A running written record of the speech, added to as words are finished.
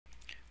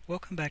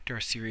Welcome back to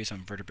our series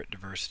on vertebrate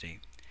diversity.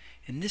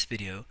 In this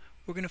video,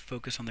 we're going to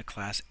focus on the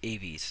class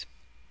Aves,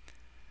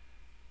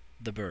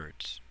 the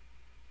birds.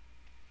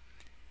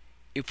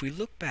 If we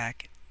look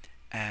back,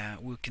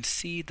 we can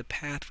see the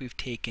path we've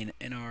taken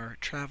in our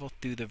travel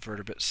through the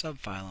vertebrate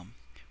subphylum.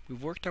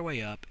 We've worked our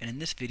way up, and in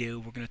this video,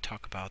 we're going to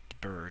talk about the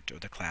birds, or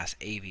the class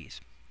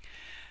Aves.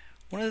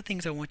 One of the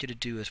things I want you to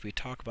do as we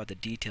talk about the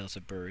details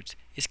of birds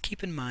is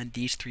keep in mind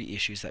these three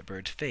issues that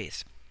birds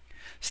face.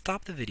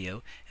 Stop the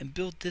video and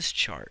build this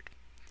chart.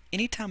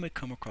 Anytime we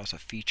come across a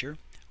feature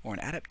or an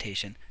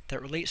adaptation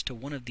that relates to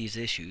one of these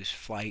issues,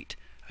 flight,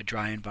 a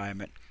dry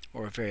environment,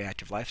 or a very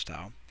active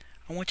lifestyle,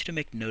 I want you to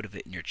make note of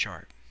it in your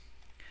chart.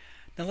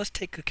 Now let's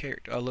take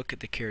a look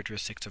at the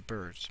characteristics of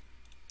birds.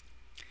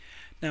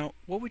 Now,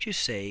 what would you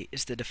say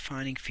is the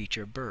defining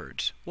feature of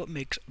birds? What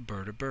makes a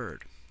bird a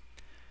bird?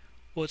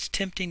 Well, it's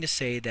tempting to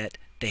say that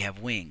they have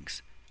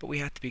wings, but we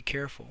have to be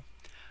careful.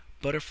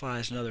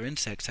 Butterflies and other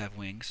insects have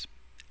wings,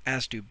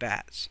 as do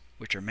bats,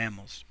 which are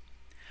mammals.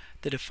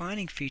 The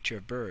defining feature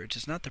of birds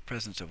is not the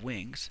presence of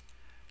wings,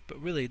 but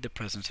really the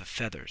presence of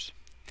feathers.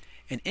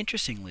 And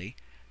interestingly,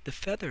 the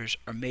feathers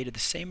are made of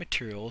the same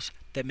materials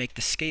that make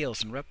the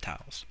scales in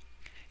reptiles.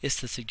 It's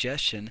the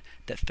suggestion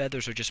that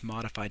feathers are just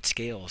modified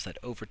scales, that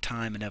over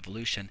time and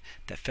evolution,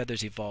 that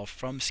feathers evolved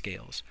from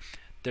scales.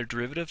 They're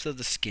derivatives of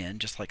the skin,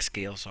 just like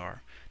scales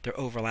are. They're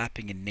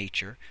overlapping in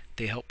nature.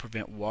 They help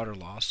prevent water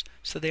loss,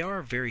 so they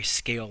are very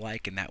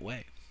scale-like in that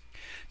way.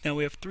 Now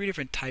we have three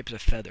different types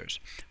of feathers.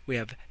 We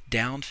have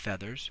down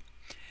feathers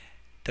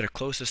that are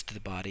closest to the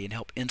body and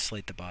help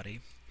insulate the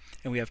body.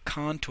 And we have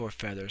contour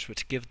feathers,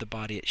 which give the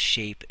body its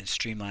shape and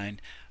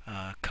streamlined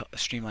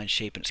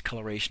shape and its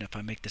coloration. If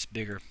I make this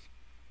bigger,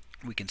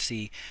 we can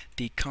see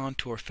the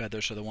contour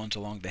feathers are the ones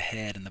along the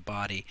head and the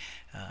body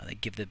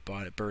that give the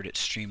bird its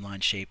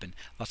streamlined shape and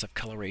lots of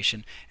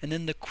coloration. And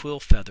then the quill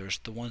feathers,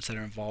 the ones that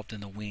are involved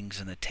in the wings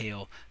and the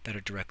tail that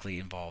are directly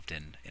involved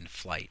in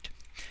flight.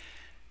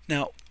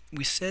 Now,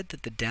 we said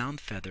that the down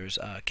feathers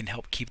can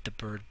help keep the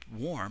bird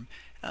warm,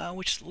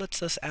 which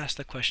lets us ask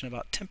the question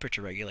about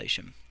temperature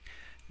regulation.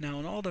 Now,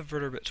 in all the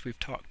vertebrates we've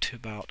talked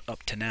about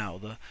up to now,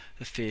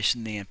 the fish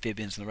and the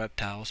amphibians and the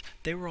reptiles,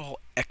 they were all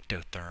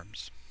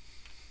ectotherms,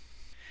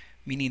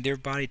 meaning their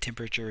body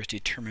temperature is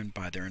determined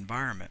by their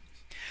environment.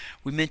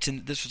 We mentioned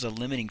that this was a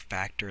limiting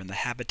factor in the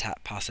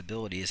habitat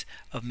possibilities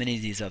of many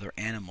of these other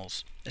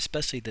animals,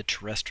 especially the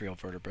terrestrial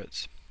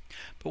vertebrates.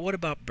 But what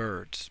about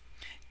birds?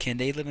 Can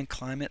they live in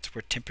climates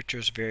where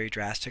temperatures vary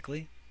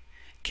drastically?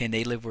 Can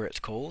they live where it's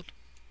cold?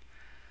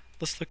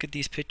 Let's look at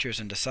these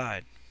pictures and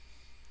decide.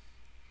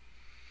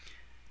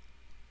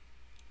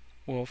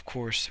 Well, of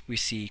course, we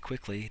see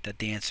quickly that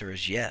the answer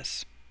is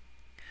yes.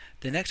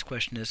 The next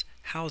question is,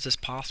 how is this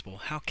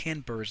possible? How can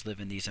birds live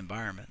in these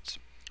environments?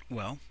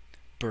 Well,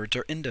 birds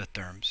are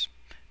endotherms.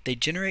 They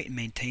generate and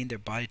maintain their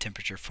body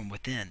temperature from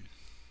within.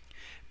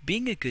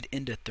 Being a good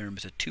endotherm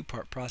is a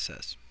two-part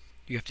process.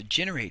 You have to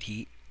generate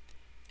heat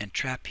and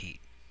trap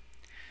heat.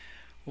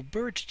 Well,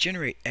 birds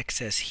generate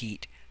excess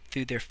heat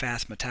through their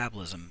fast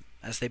metabolism.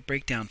 As they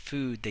break down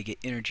food, they get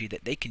energy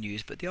that they can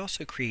use, but they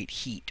also create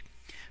heat.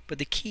 But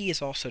the key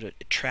is also to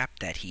trap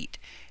that heat.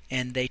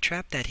 And they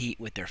trap that heat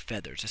with their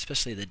feathers,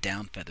 especially the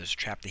down feathers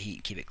trap the heat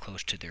and keep it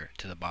close to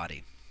the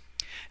body.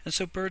 And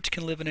so birds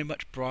can live in a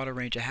much broader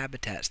range of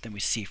habitats than we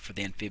see for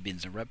the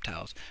amphibians and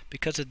reptiles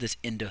because of this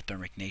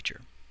endothermic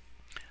nature.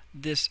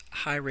 This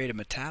high rate of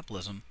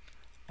metabolism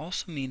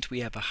also means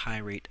we have a high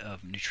rate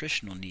of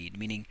nutritional need,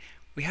 meaning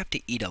we have to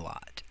eat a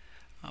lot.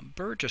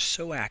 Birds are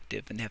so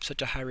active and have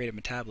such a high rate of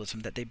metabolism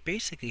that they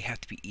basically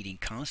have to be eating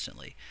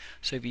constantly.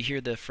 So if you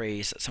hear the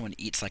phrase that someone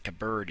eats like a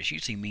bird, it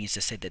usually means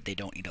to say that they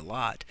don't eat a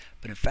lot.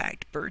 But in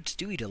fact, birds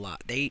do eat a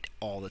lot. They eat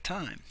all the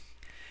time.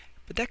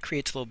 But that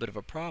creates a little bit of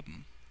a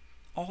problem.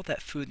 All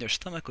that food in their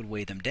stomach would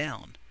weigh them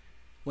down.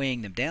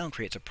 Weighing them down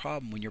creates a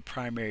problem when your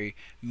primary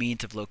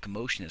means of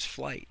locomotion is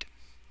flight.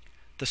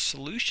 The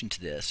solution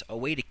to this, a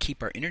way to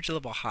keep our energy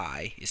level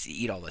high, is to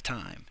eat all the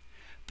time.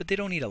 But they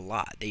don't eat a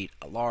lot. They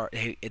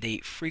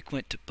eat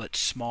frequent but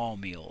small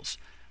meals.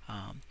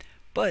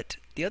 But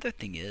the other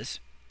thing is,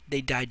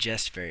 they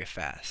digest very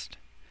fast.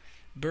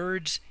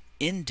 Birds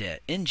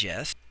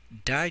ingest,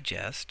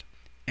 digest,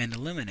 and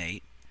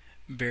eliminate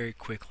very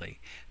quickly.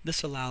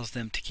 This allows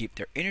them to keep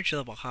their energy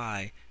level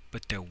high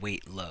but their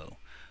weight low,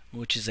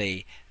 which is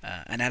an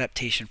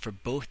adaptation for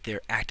both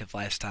their active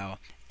lifestyle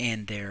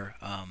and their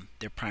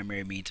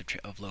primary means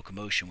of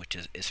locomotion, which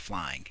is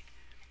flying.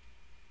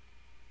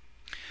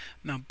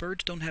 Now,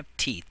 birds don't have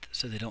teeth,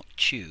 so they don't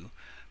chew,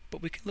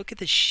 but we can look at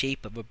the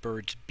shape of a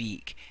bird's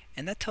beak,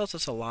 and that tells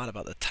us a lot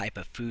about the type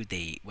of food they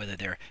eat, whether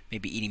they're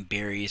maybe eating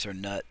berries or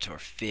nuts or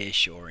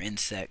fish or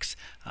insects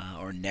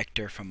or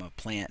nectar from a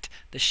plant.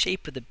 The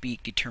shape of the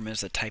beak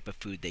determines the type of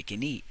food they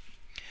can eat.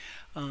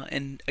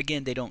 And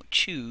again, they don't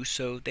chew,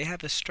 so they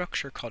have a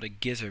structure called a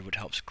gizzard which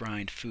helps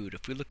grind food.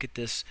 If we look at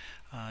this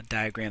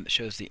diagram that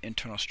shows the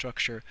internal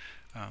structure,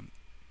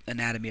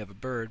 anatomy of a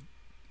bird,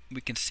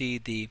 we can see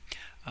the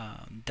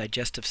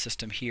digestive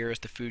system here. As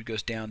the food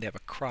goes down, they have a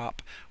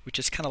crop, which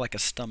is kind of like a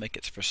stomach.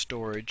 It's for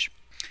storage.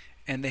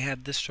 And they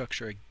have this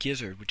structure, a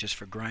gizzard, which is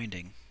for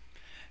grinding.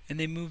 And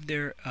they move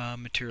their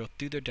material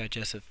through their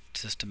digestive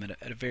system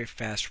at a very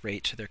fast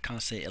rate, so they're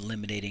constantly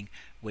eliminating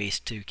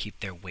waste to keep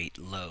their weight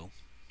low.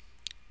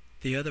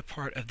 The other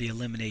part of the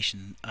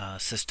elimination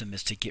system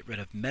is to get rid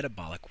of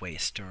metabolic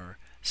waste or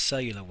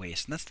cellular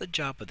waste, and that's the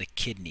job of the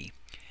kidney.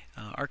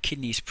 Our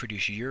kidneys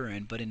produce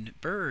urine, but in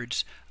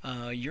birds,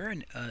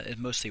 urine is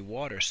mostly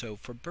water. So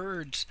for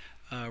birds,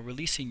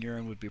 releasing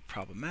urine would be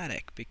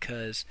problematic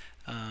because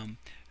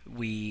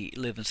we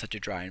live in such a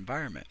dry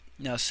environment.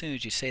 Now, as soon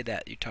as you say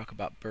that, you talk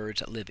about birds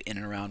that live in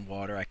and around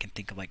water. I can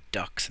think of like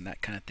ducks and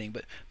that kind of thing,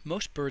 but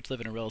most birds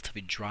live in a relatively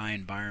dry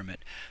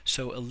environment.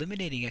 So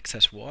eliminating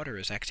excess water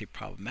is actually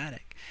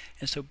problematic.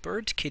 And so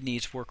birds'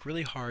 kidneys work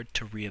really hard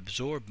to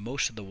reabsorb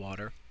most of the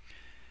water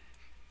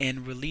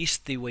and release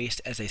the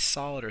waste as a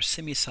solid or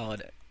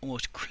semi-solid,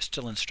 almost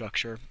crystalline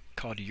structure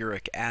called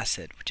uric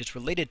acid, which is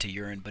related to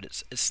urine, but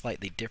it's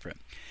slightly different.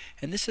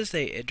 And this is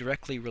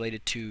directly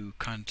related to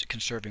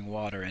conserving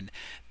water. And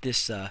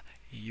this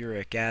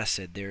uric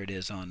acid, there it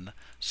is on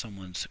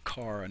someone's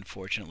car,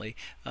 unfortunately.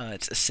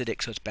 It's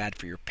acidic, so it's bad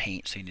for your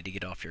paint, so you need to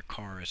get off your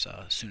car as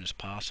soon as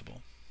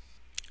possible.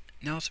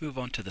 Now let's move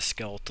on to the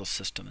skeletal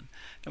system.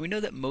 Now we know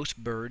that most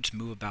birds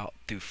move about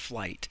through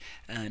flight,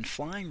 and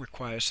flying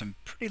requires some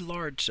pretty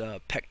large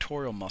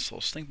pectoral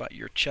muscles. Think about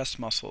your chest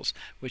muscles,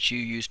 which you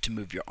use to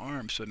move your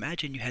arms. So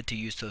imagine you had to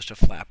use those to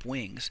flap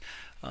wings.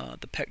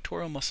 The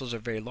pectoral muscles are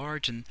very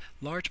large, and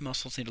large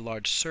muscles need a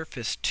large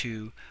surface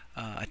to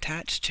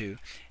attach to.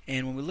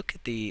 And when we look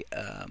at the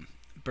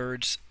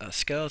bird's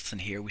skeleton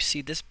here, we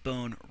see this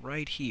bone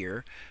right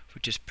here,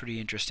 which is pretty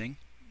interesting.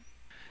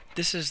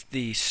 This is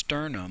the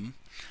sternum,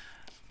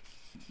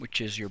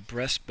 which is your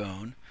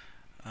breastbone.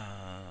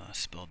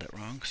 Spelled that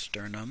wrong,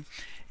 sternum.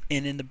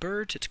 And in the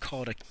birds, it's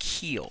called a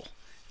keel.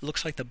 It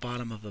looks like the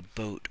bottom of a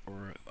boat,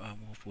 or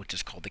which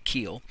is called the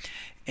keel.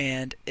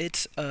 And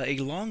it's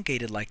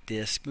elongated like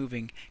this,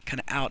 moving kind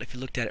of out. If you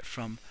looked at it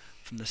from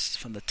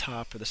the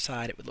top or the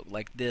side, it would look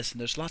like this.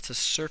 And there's lots of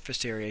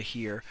surface area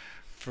here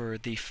for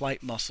the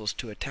flight muscles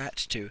to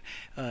attach to.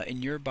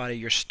 In your body,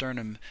 your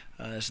sternum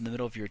is in the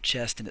middle of your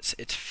chest, and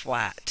it's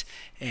flat,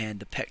 and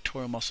the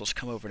pectoral muscles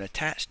come over and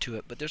attach to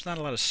it, but there's not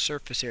a lot of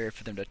surface area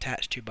for them to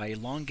attach to. By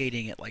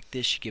elongating it like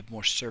this, you give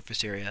more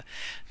surface area.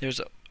 There's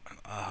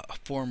a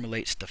form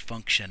relates to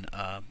function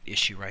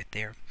issue right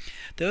there.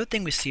 The other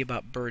thing we see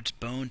about birds'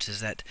 bones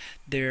is that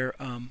they're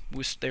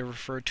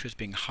referred to as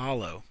being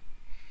hollow.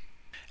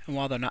 And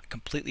while they're not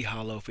completely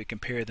hollow, if we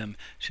compare them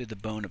to the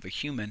bone of a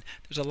human,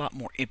 there's a lot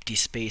more empty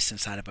space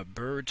inside of a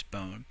bird's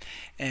bone.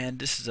 And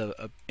this is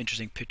a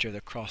interesting picture of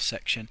the cross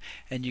section,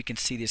 and you can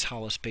see these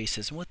hollow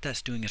spaces, and what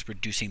that's doing is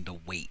reducing the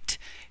weight.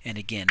 And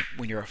again,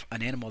 when you're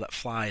an animal that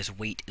flies,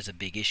 weight is a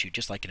big issue.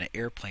 Just like in an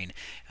airplane,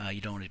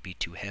 you don't want it to be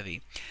too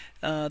heavy.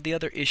 The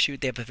other issue,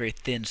 they have a very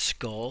thin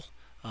skull.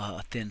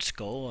 A thin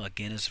skull,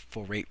 again, is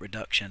for weight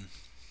reduction.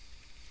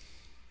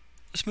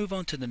 Let's move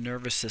on to the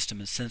nervous system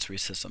and sensory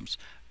systems.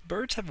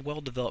 Birds have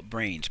well-developed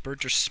brains.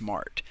 Birds are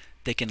smart.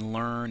 They can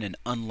learn and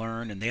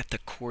unlearn, and they have to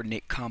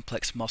coordinate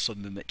complex muscle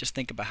movement. Just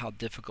think about how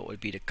difficult it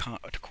would be to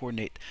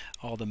coordinate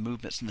all the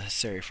movements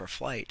necessary for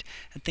flight.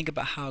 And think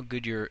about how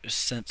good your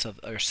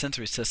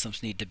sensory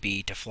systems need to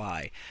be to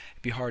fly.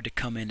 It'd be hard to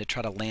come in to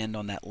try to land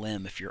on that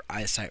limb if your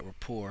eyesight were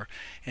poor,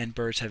 and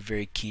birds have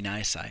very keen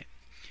eyesight.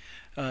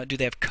 Do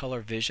they have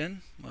color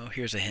vision? Well,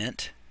 here's a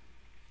hint,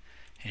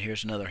 and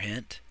here's another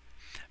hint.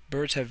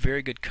 Birds have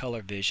very good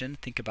color vision.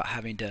 Think about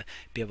having to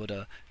be able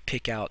to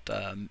pick out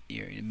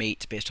your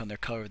mates based on their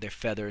color of their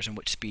feathers and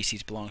which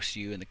species belongs to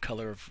you and the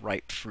color of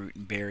ripe fruit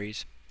and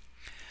berries.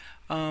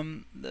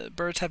 The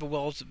birds have a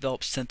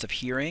well-developed sense of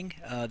hearing.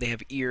 They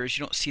have ears.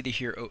 You don't see the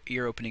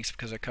ear openings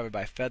because they're covered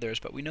by feathers,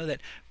 but we know that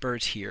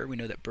birds hear. We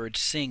know that birds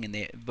sing, and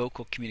the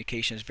vocal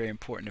communication is very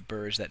important to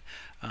birds. That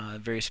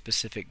very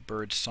specific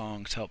bird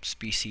songs help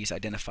species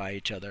identify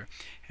each other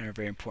and are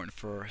very important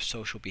for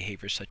social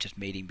behaviors such as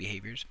mating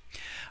behaviors.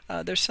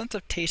 Their sense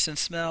of taste and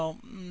smell,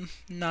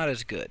 not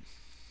as good.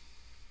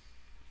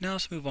 Now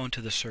let's move on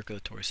to the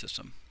circulatory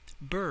system.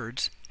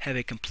 Birds have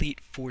a complete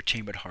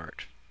four-chambered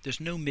heart. There's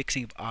no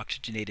mixing of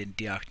oxygenated and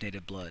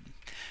deoxygenated blood.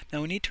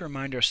 Now we need to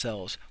remind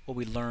ourselves what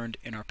we learned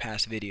in our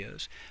past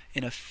videos.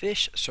 In a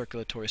fish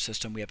circulatory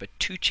system, we have a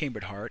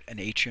two-chambered heart, an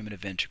atrium and a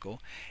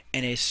ventricle,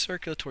 and a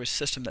circulatory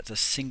system that's a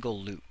single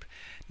loop.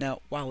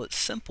 Now, while it's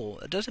simple,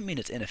 it doesn't mean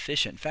it's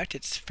inefficient. In fact,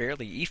 it's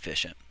fairly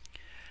efficient.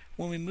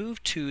 When we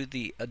moved to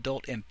the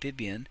adult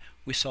amphibian,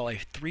 we saw a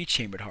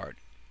three-chambered heart,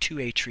 two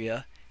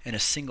atria, and a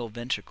single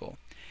ventricle,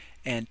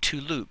 and two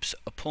loops,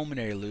 a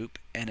pulmonary loop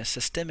and a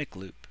systemic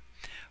loop.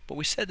 But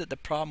we said that the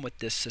problem with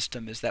this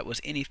system is that it was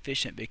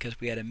inefficient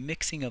because we had a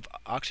mixing of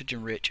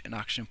oxygen-rich and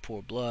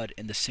oxygen-poor blood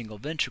in the single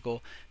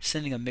ventricle,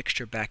 sending a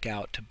mixture back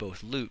out to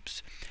both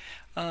loops.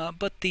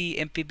 But the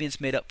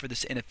amphibians made up for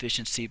this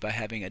inefficiency by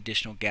having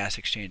additional gas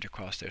exchange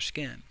across their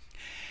skin.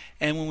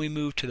 And when we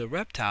moved to the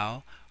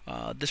reptile,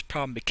 This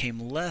problem became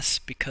less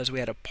because we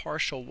had a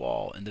partial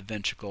wall in the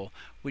ventricle,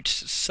 which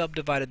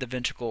subdivided the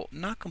ventricle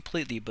not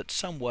completely but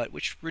somewhat,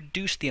 which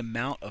reduced the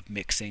amount of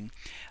mixing,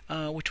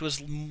 which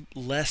was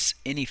less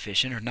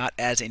inefficient or not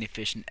as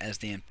inefficient as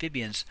the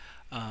amphibians'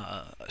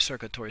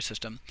 circulatory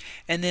system.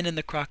 And then in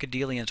the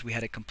crocodilians, we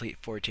had a complete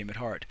four-chambered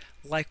heart,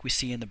 like we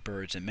see in the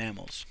birds and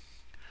mammals.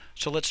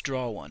 So let's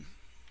draw one.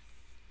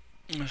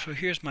 So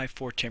here's my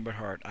four-chambered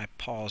heart. I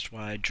paused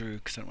while I drew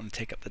because I don't want to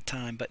take up the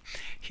time, but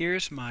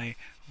here's my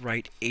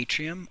right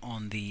atrium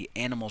on the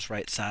animal's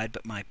right side,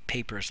 but my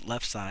paper's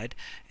left side,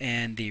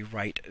 and the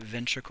right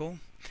ventricle.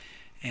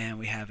 And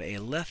we have a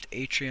left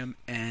atrium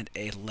and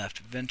a left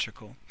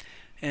ventricle.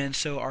 And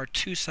so our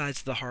two sides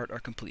of the heart are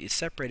completely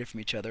separated from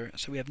each other,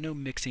 so we have no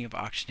mixing of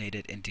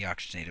oxygenated and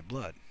deoxygenated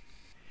blood.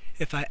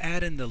 If I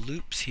add in the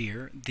loops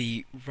here,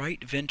 the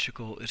right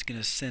ventricle is going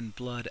to send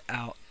blood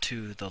out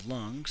to the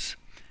lungs.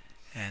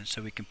 And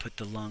so we can put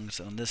the lungs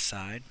on this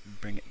side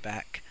and bring it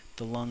back.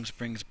 The lungs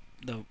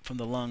from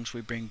the lungs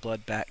we bring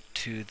blood back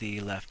to the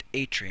left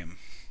atrium.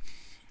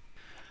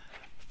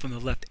 From the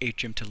left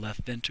atrium to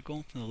left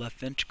ventricle. From the left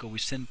ventricle we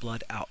send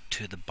blood out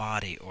to the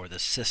body or the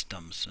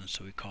systems, and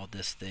so we call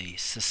this the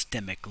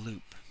systemic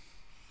loop.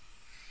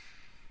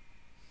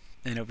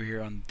 And over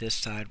here on this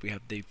side we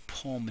have the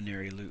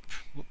pulmonary loop.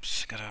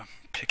 Whoops, gotta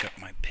pick up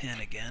my pen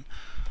again.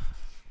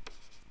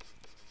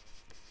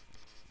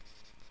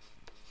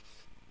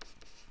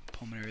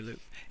 Pulmonary loop.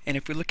 And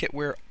if we look at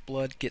where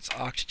blood gets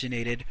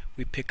oxygenated,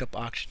 we pick up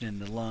oxygen in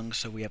the lungs,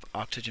 so we have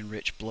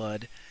oxygen-rich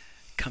blood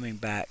coming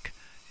back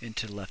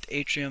into the left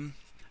atrium,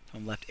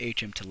 from left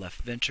atrium to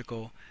left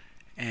ventricle,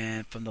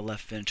 and from the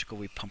left ventricle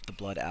we pump the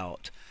blood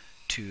out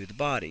to the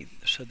body.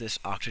 So this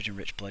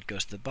oxygen-rich blood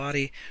goes to the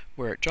body,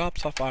 where it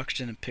drops off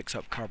oxygen and picks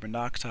up carbon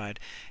dioxide,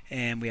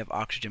 and we have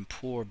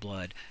oxygen-poor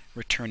blood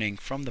returning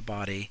from the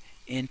body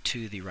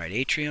into the right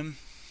atrium,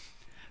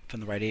 from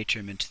the right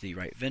atrium into the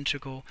right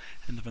ventricle,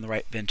 and from the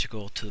right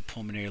ventricle to the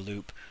pulmonary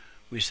loop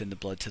we send the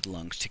blood to the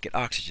lungs to get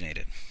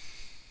oxygenated.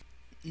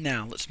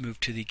 Now let's move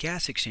to the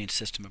gas exchange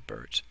system of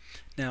birds.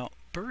 Now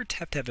birds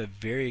have to have a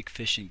very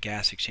efficient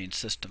gas exchange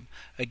system.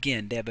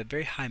 Again, they have a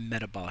very high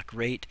metabolic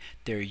rate,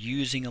 they're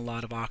using a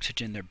lot of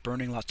oxygen, they're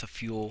burning lots of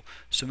fuel,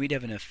 so we need to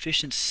have an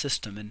efficient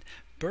system, and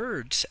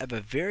birds have a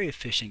very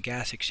efficient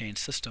gas exchange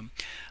system.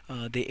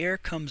 The air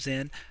comes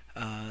in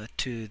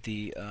to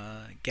the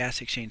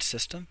gas exchange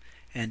system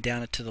and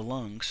down into the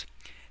lungs,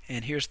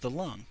 and here's the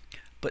lung.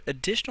 But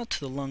additional to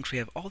the lungs we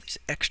have all these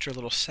extra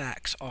little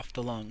sacs off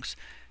the lungs.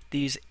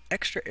 These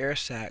extra air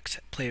sacs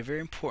play a very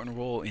important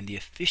role in the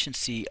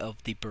efficiency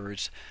of the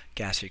bird's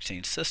gas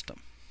exchange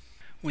system.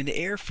 When the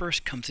air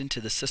first comes into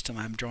the system,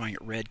 I'm drawing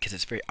it red because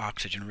it's very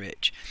oxygen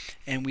rich,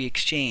 and we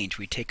exchange,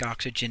 we take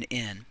oxygen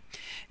in,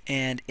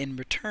 and in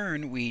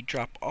return we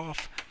drop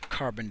off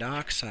carbon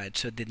dioxide,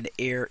 so then the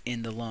air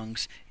in the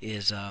lungs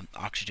is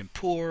oxygen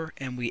poor,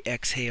 and we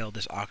exhale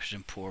this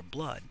oxygen poor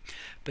blood.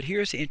 But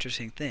here's the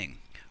interesting thing.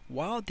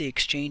 While the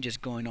exchange is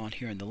going on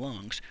here in the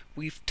lungs,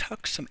 we've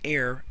tucked some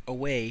air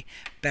away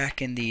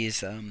back in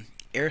these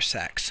air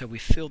sacs, so we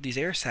filled these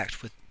air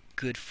sacs with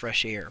good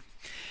fresh air,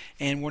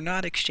 and we're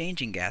not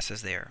exchanging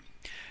gases there.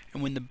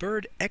 And when the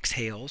bird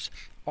exhales,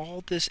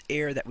 all this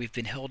air that we've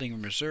been holding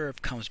in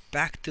reserve comes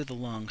back through the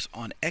lungs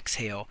on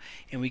exhale,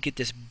 and we get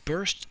this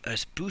boost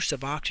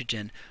of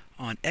oxygen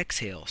on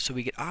exhale. So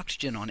we get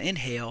oxygen on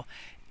inhale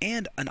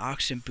and an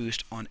oxygen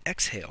boost on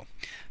exhale,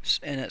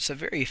 and it's a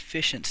very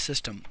efficient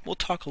system. We'll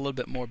talk a little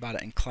bit more about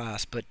it in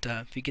class, but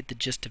if you get the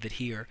gist of it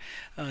here,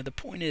 the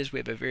point is we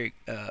have a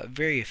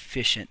very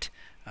efficient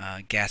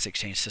gas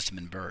exchange system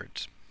in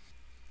birds.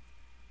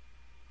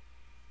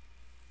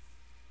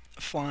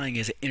 Flying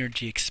is an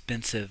energy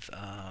expensive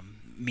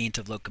means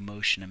of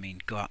locomotion. I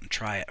mean, go out and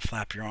try it,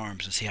 flap your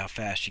arms and see how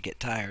fast you get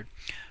tired.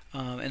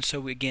 And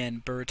so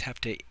again, birds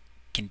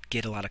can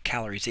get a lot of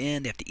calories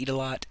in, they have to eat a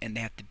lot, and they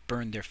have to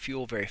burn their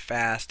fuel very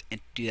fast, and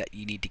to do that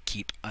you need to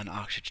keep an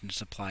oxygen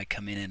supply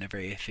coming in a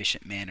very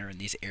efficient manner, and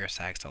these air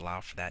sacs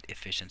allow for that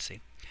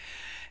efficiency.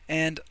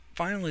 And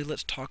finally,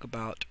 let's talk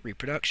about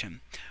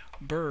reproduction.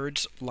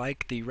 Birds,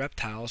 like the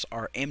reptiles,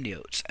 are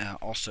amniotes.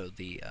 Also,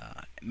 the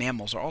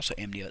mammals are also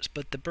amniotes,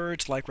 but the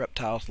birds, like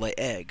reptiles, lay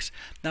eggs.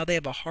 Now, they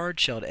have a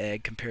hard-shelled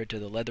egg compared to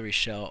the leathery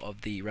shell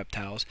of the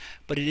reptiles,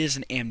 but it is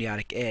an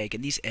amniotic egg,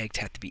 and these eggs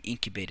have to be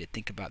incubated.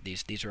 Think about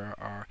these. These are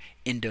our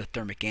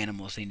endothermic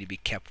animals. They need to be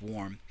kept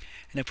warm.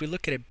 And if we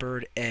look at a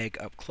bird egg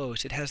up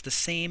close, it has the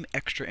same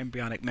extra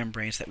embryonic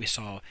membranes that we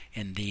saw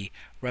in the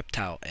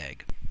reptile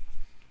egg.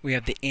 We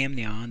have the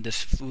amnion,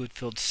 this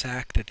fluid-filled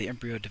sac that the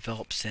embryo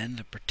develops in,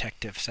 the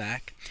protective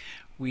sac.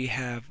 We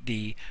have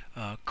the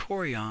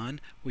chorion,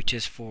 which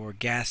is for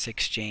gas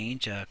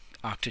exchange,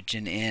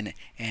 oxygen in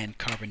and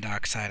carbon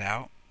dioxide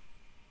out.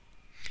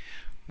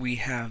 We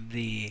have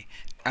the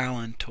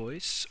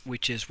ntoes,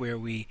 which is where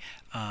we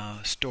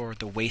store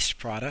the waste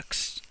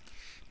products,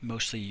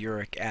 mostly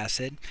uric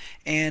acid.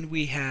 And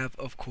we have,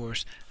 of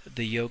course,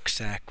 the yolk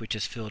sac, which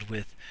is filled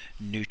with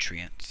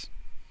nutrients.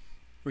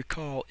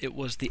 Recall, it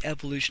was the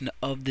evolution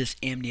of this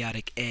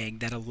amniotic egg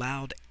that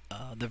allowed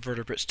the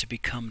vertebrates to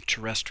become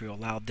terrestrial,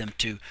 allowed them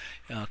to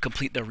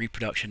complete their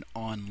reproduction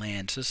on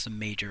land. So this is a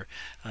major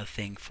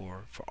thing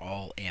for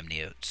all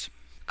amniotes.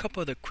 A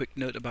couple other quick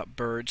note about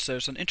birds.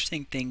 There's an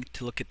interesting thing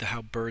to look at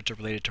how birds are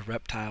related to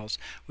reptiles.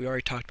 We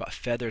already talked about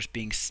feathers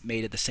being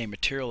made of the same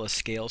material as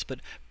scales, but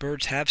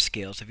birds have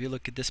scales. If you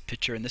look at this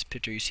picture, in this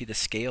picture you see the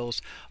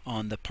scales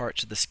on the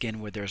parts of the skin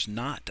where there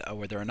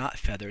are not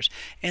feathers,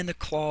 and the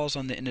claws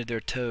on the end of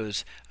their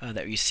toes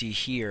that you see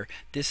here.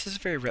 This is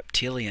very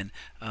reptilian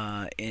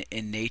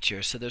in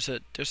nature. So there's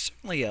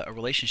certainly a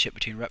relationship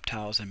between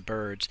reptiles and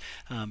birds.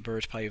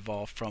 Birds probably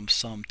evolved from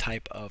some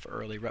type of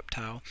early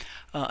reptile.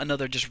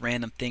 Another just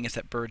random thing is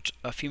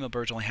that female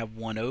birds only have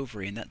one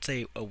ovary, and that's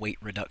a weight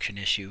reduction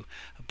issue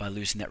by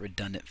losing that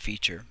redundant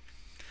feature.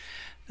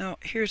 Now,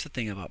 here's the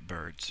thing about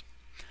birds.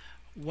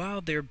 While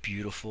they're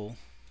beautiful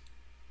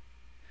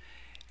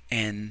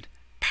and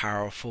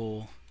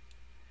powerful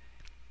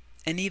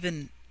and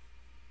even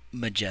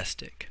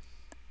majestic,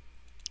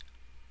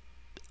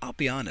 I'll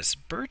be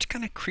honest, birds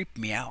kind of creep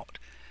me out.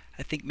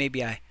 I think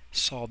maybe I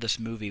saw this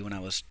movie when I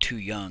was too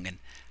young, and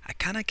I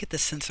kind of get the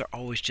sense they're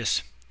always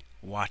just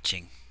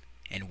watching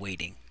and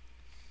waiting.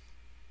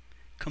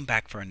 Come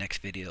back for our next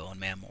video on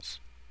mammals.